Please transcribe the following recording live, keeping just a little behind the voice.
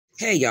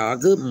Hey y'all,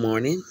 good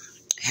morning.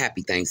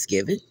 Happy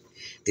Thanksgiving.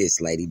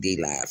 This Lady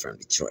D live from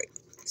Detroit.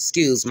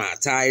 Excuse my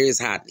attire, it's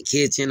hot in the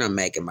kitchen. I'm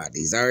making my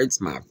desserts.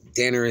 My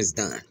dinner is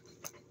done.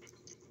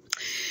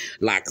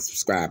 Like and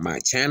subscribe my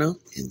channel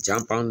and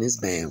jump on this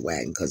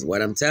bandwagon, because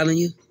what I'm telling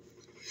you,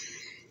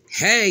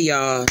 hey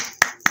y'all,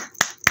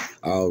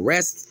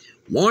 arrest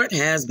warrant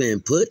has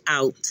been put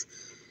out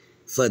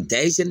for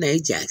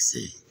Daejhanae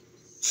Jackson.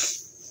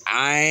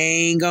 I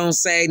ain't gonna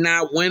say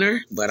not winner,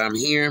 but I'm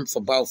hearing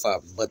for both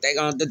of them. But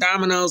the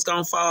dominoes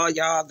gonna fall,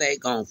 y'all. They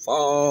gonna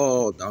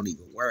fall. Don't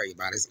even worry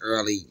about it. It's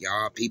early,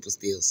 y'all. People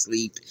still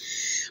sleep.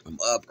 I'm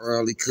up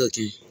early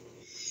cooking,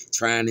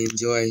 trying to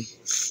enjoy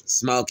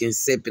smoking,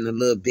 sipping a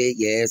little bit.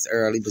 Yeah, it's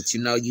early, but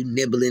you know you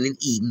nibbling and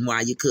eating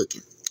while you're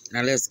cooking.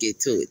 Now let's get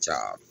to it,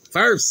 y'all.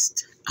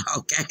 First,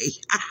 okay.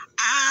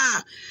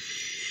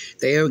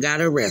 They got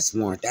an arrest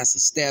warrant. That's a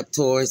step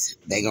towards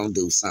they gonna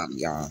do something,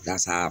 y'all.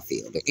 That's how I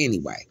feel. But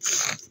anyway,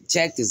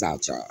 check this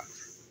out,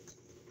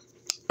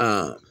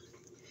 y'all.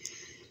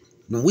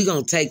 We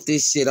gonna take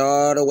this shit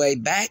all the way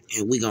back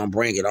and we gonna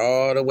bring it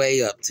all the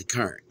way up to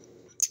current.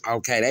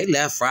 Okay, they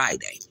left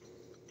Friday.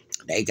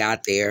 They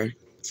got there.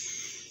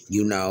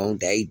 You know,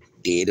 they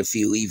did a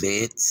few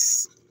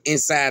events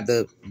inside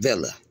the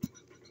villa.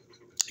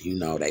 You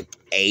know, they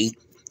ate,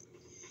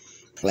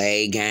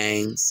 played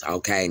games.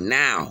 Okay,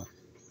 now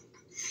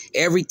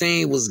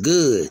everything was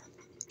good.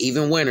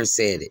 Even Winter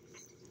said it.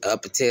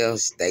 Up until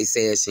they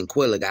said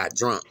Shanquella got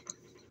drunk.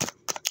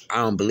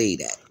 I don't believe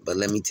that. But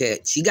let me tell you,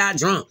 she got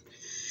drunk.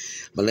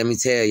 But let me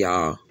tell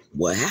y'all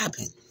what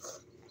happened.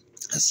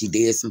 She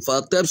did some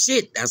fucked up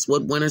shit. That's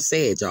what Winter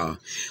said, y'all.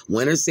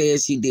 Winter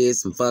said she did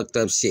some fucked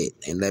up shit.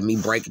 And let me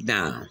break it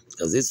down.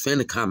 Because it's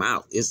finna come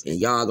out. And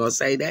y'all gonna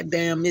say, that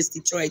damn Miss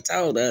Detroit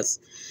told us.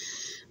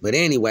 But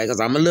anyway,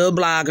 because I'm a little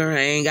blogger. I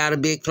ain't got a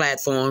big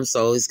platform.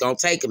 So it's going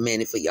to take a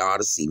minute for y'all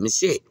to see my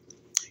shit.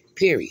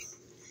 Period.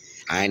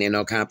 I ain't in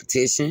no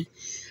competition.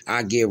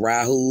 I give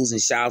rahuls and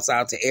shouts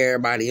out to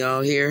everybody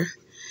on here.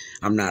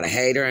 I'm not a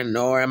hater and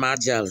nor am I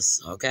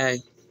jealous, okay?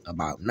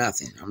 About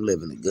nothing. I'm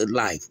living a good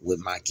life with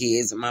my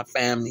kids and my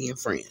family and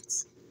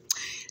friends.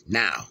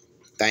 Now,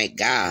 thank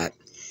God,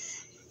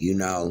 you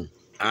know,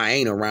 I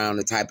ain't around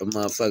the type of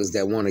motherfuckers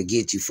that want to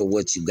get you for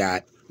what you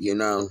got, you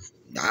know.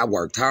 I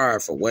worked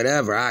hard for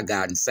whatever I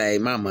got and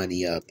saved my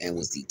money up and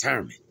was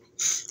determined.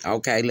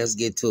 Okay, let's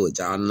get to it,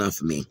 y'all.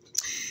 Enough of me.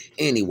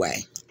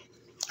 Anyway,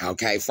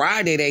 okay,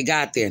 Friday they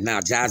got there. Now,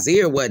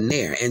 Jahzir wasn't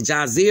there. And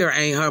Jahzir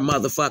ain't her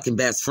motherfucking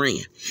best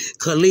friend.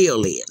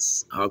 Khalil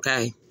is,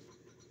 okay?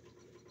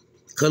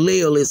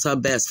 Khalil is her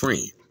best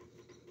friend.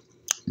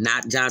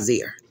 Not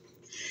Jahzir.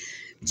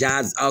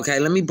 Okay,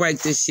 let me break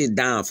this shit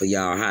down for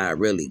y'all how it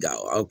really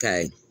go,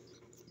 okay?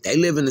 They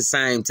live in the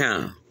same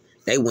town.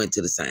 They went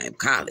to the same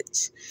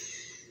college.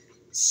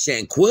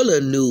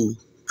 Shanquella knew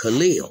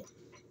Khalil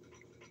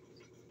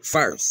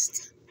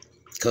first.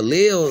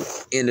 Khalil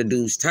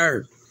introduced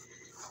her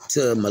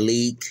to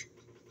Malik,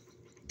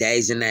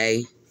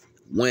 Daejhanae,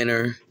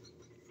 Winter,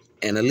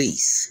 and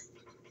Elise.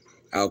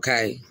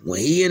 Okay?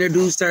 When he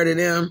introduced her to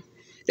them,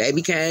 they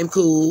became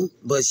cool,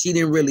 but she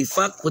didn't really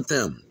fuck with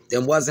them.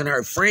 Them wasn't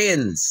her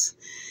friends.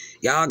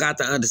 Y'all got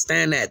to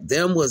understand that.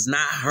 Them was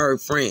not her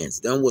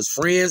friends. Them was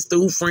friends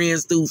through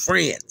friends through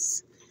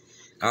friends.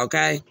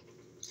 Okay?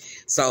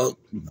 So,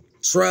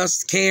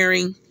 trust,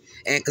 caring,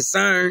 and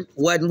concern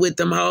wasn't with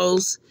them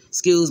hoes.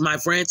 Excuse my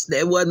French.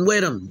 They wasn't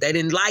with them. They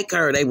didn't like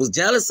her. They was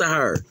jealous of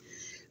her.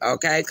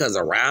 Okay? Because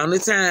around the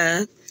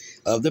time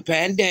of the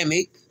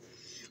pandemic,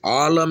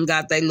 all of them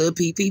got their little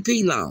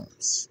PPP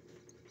loans.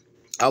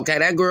 Okay?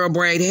 That girl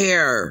braid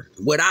hair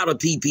without a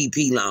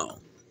PPP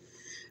loan.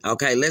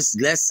 Okay?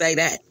 Let's say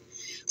that.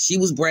 She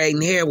was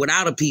braiding hair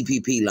without a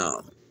PPP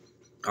loan,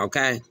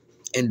 okay?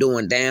 And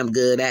doing damn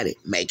good at it,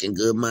 making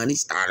good money,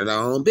 started her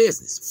own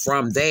business.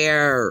 From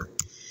there,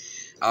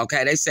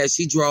 okay, they said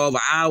she drove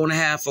an hour and a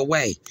half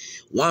away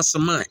once a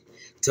month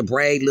to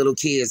braid little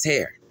kids'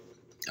 hair,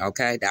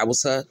 okay? That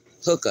was her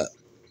hookup,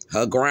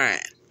 her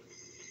grind,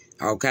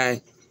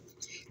 okay?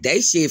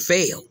 They shit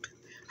failed.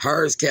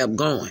 Hers kept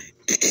going.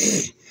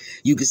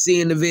 You can see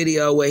in the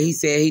video where he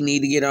said he need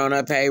to get on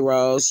her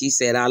payroll. She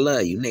said, I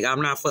love you. Nigga,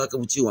 I'm not fucking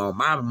with you on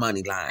my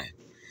money line.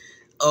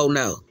 Oh,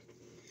 no.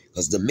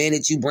 Because the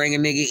minute you bring a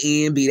nigga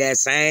in, be that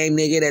same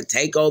nigga that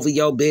take over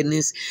your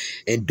business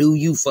and do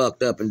you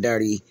fucked up and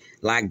dirty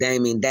like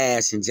Damian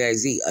Dash and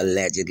Jay-Z,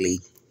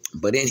 allegedly.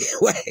 But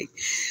anyway,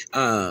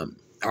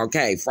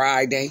 okay,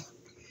 Friday.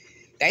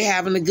 They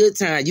having a good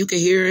time. You can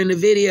hear in the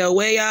video,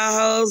 where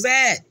y'all hoes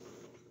at?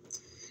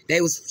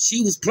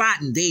 She was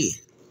plotting then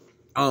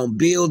on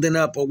building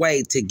up a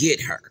way to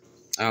get her.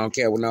 I don't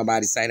care what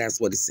nobody say.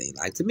 That's what it seemed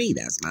like to me.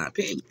 That's my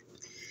opinion.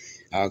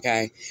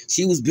 Okay?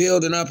 She was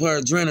building up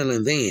her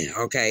adrenaline then.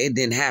 Okay? It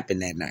didn't happen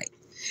that night.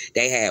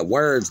 They had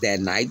words that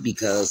night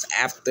because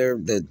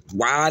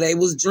while they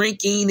was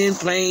drinking and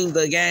playing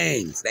the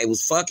games, they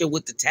was fucking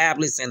with the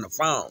tablets and the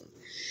phone.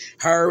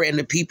 Her and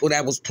the people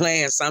that was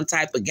playing some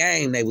type of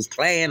game they was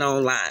playing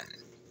online.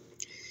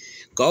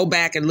 Go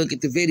back and look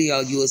at the video.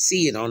 You will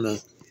see it on the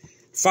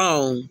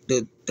phone.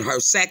 The her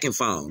second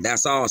phone.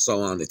 That's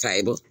also on the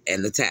table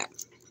and the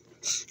tablet.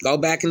 Go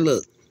back and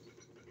look.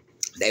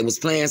 They was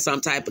playing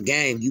some type of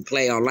game you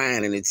play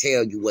online and it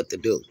tell you what to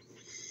do.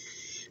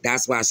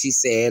 That's why she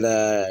said,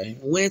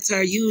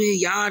 Winter,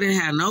 y'all didn't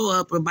have no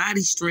upper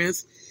body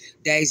strength,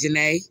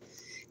 Dejanay.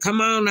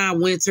 Come on now,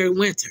 Winter.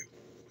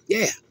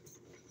 Yeah.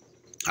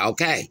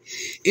 Okay.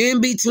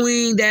 In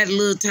between that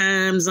little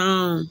time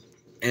zone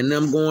and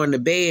them going to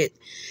bed,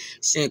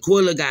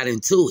 Shanquilla got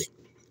into it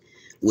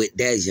with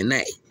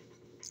Dejanay.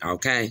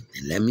 Okay?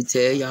 And let me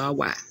tell y'all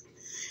why.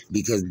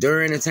 Because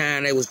during the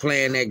time they was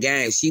playing that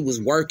game, she was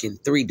working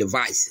 3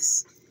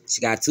 devices.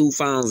 She got 2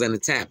 phones and a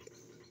tablet.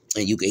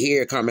 And you could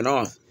hear it coming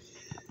off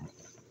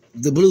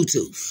the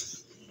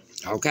Bluetooth.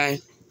 Okay?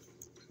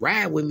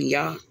 Ride with me,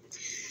 y'all.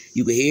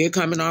 You can hear it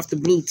coming off the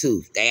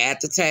Bluetooth. They at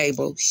the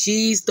table.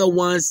 She's the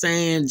one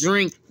saying,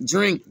 drink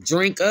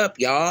up,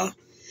 y'all.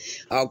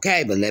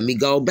 Okay, but let me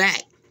go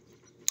back.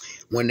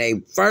 When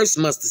they first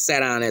must have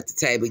sat down at the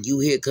table, you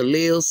hear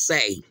Khalil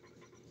say,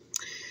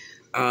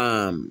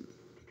 I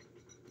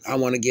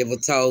want to give a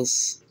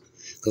toast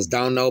because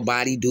don't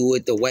nobody do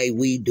it the way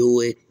we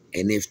do it.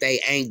 And if they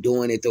ain't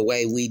doing it the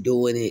way we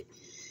doing it,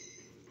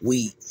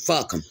 we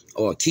fuck them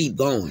or keep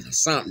going or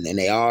something. And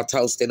they all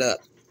toasted up.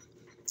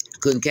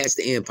 Couldn't catch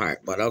the end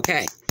part, but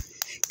okay.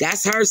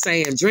 That's her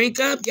saying,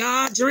 drink up,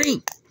 y'all,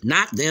 drink.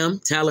 Not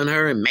them telling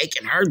her and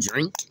making her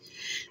drink.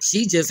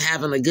 She just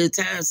having a good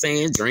time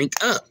saying, drink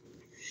up.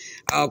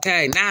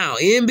 Okay, now,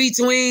 in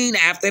between,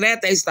 after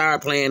that, they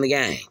start playing the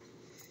game.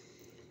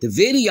 The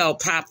video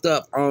popped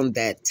up on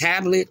that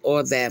tablet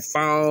or that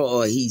phone,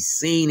 or he's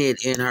seen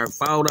it in her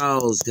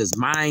photos, because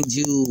mind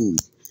you,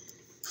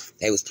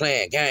 they was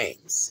playing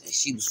games, and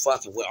she was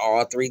fucking with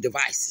all 3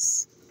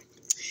 devices.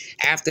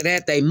 After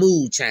that, they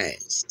mood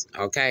changed,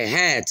 okay?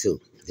 Had to.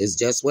 It's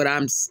just what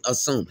I'm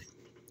assuming,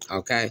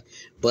 okay?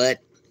 But,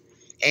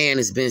 and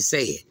it's been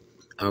said,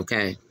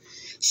 okay?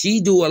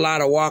 She do a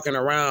lot of walking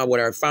around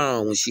with her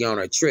phone when she on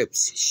her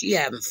trips. She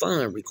having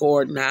fun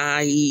recording,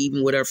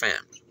 even with her family.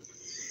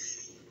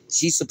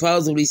 She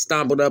supposedly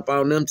stumbled up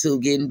on them 2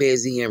 getting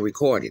busy and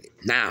recorded it.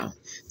 Now,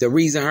 the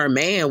reason her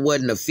man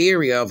wasn't a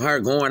fury of her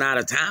going out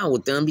of town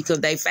with them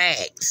because they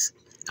fags.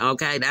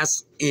 Okay,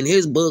 that's in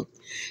his book,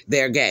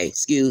 they're gay.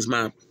 Excuse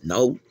my,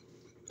 no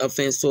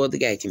offense toward the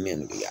gay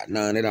community.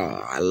 None at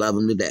all. I love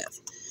them to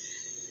death.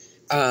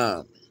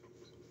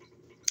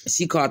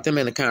 She caught them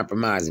in a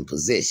compromising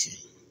position.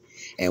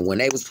 And when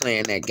they was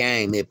playing that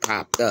game, it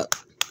popped up.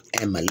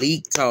 And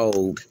Malik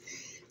told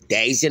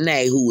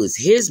Dejanay, who was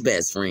his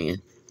best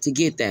friend, to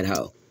get that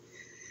hoe.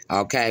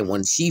 Okay,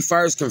 when she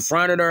first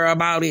confronted her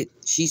about it,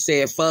 she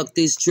said, fuck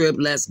this trip,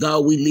 let's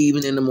go, we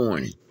leaving in the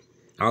morning.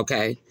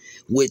 Okay,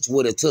 which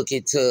would have took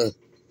it to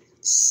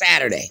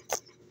Saturday.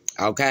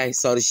 Okay,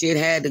 so the shit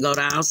had to go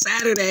down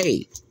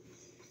Saturday.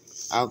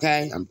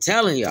 Okay, I'm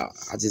telling y'all,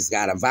 I just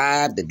got a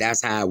vibe that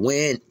that's how it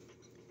went.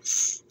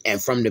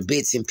 And from the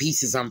bits and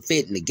pieces I'm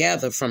fitting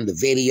together, from the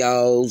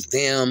videos,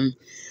 them,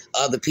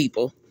 other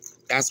people,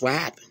 that's what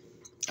happened.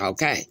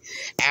 Okay,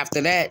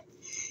 after that,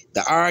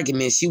 the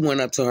argument, she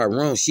went up to her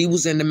room. She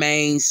was in the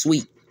main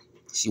suite.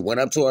 She went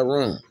up to her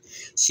room.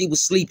 She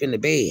was sleeping in the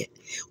bed.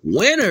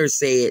 Winter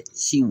said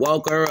she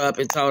woke her up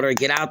and told her,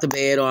 get out the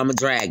bed or I'm going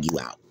to drag you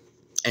out.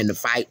 And the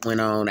fight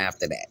went on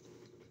after that.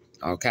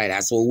 Okay,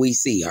 that's what we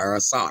see, her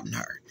assaulting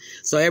her.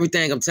 So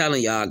everything I'm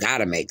telling y'all got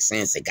to make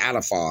sense. It got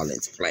to fall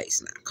into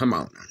place now. Come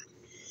on now.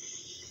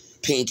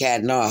 Pink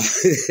hat and all.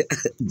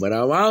 But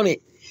I'm on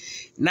it.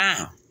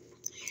 Now,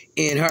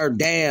 in her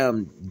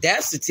damn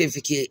death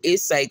certificate, it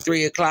say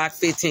 3 o'clock,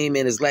 15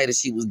 minutes later,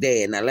 she was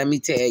dead. Now, let me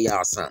tell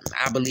y'all something.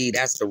 I believe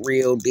that's the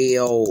real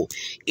deal.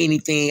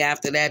 Anything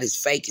after that is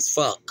fake as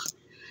fuck.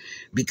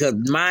 Because,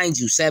 mind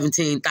you,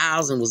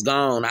 $17,000 was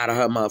gone out of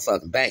her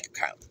motherfucking bank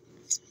account.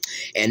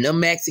 And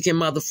them Mexican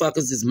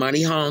motherfuckers is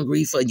money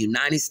hungry for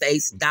United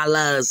States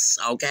dollars,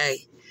 okay?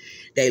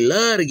 They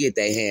love to get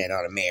their hand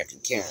on American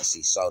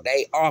currency. So,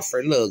 they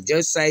offer, look,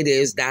 just say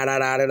this,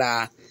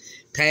 da-da-da-da-da.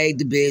 Paid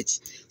the bitch.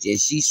 And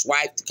she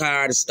swiped the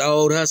card and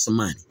stole her some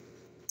money.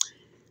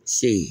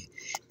 Shit.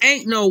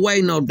 Ain't no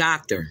way no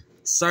doctor,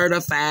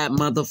 certified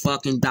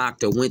motherfucking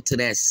doctor, went to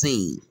that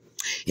scene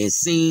and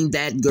seen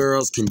that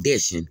girl's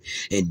condition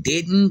and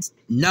didn't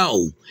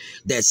know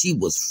that she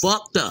was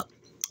fucked up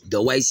the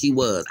way she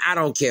was. I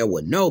don't care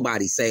what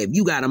nobody say. If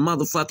you got a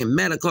motherfucking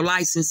medical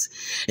license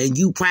and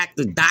you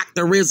practice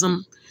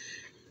doctorism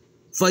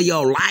for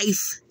your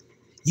life,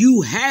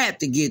 you had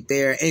to get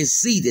there and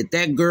see that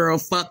that girl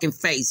fucking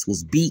face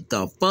was beat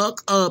the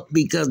fuck up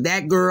because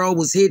that girl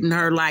was hitting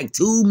her like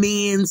 2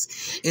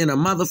 men's in a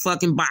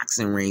motherfucking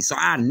boxing ring. So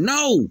I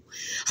know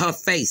her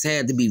face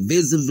had to be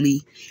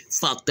visibly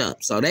fucked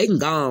up. So they can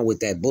go on with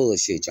that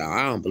bullshit, y'all.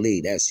 I don't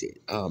believe that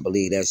shit. I don't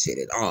believe that shit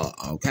at all,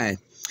 okay?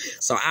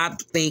 So I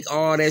think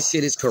all that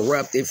shit is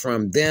corrupted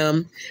from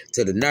them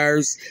to the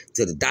nurse,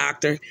 to the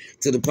doctor,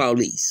 to the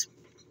police.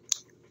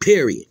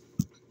 Period.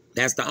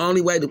 That's the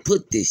only way to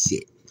put this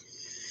shit.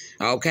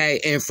 Okay,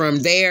 and from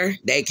there,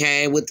 they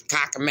came with the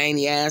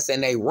cockamaniacs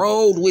and they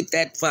rolled with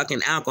that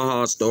fucking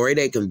alcohol story.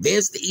 They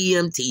convinced the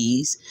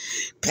EMTs,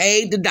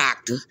 paid the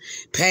doctor,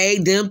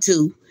 paid them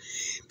too.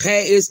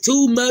 It's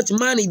too much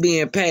money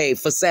being paid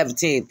for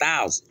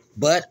 $17,000.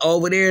 But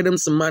over there, them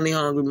some money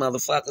hungry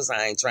motherfuckers.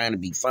 I ain't trying to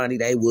be funny.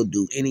 They will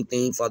do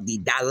anything for the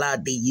dollar,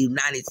 the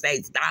United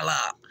States dollar.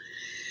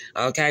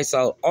 Okay,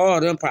 so all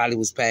of them probably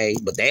was paid,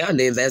 but they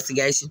under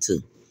investigation too.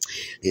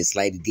 This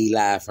Lady D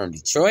live from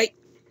Detroit.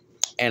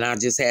 And I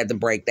just had to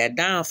break that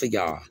down for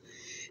y'all.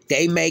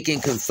 They making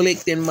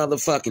conflicting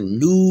motherfucking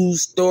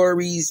news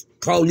stories,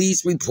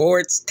 police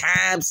reports,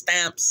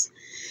 timestamps.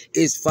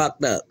 It's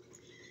fucked up.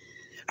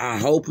 I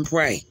hope and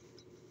pray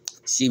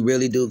she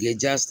really do get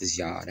justice,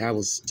 y'all. That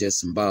was just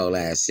some bold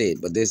ass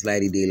shit. But this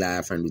Lady D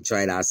live from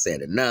Detroit, I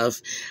said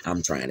enough.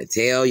 I'm trying to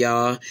tell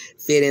y'all,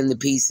 fit in the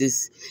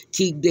pieces.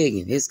 Keep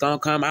digging. It's gonna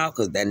come out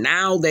because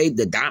now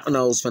the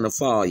dominoes finna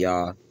fall,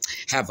 y'all.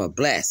 Have a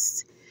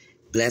blessed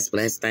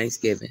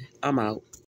Thanksgiving. I'm out.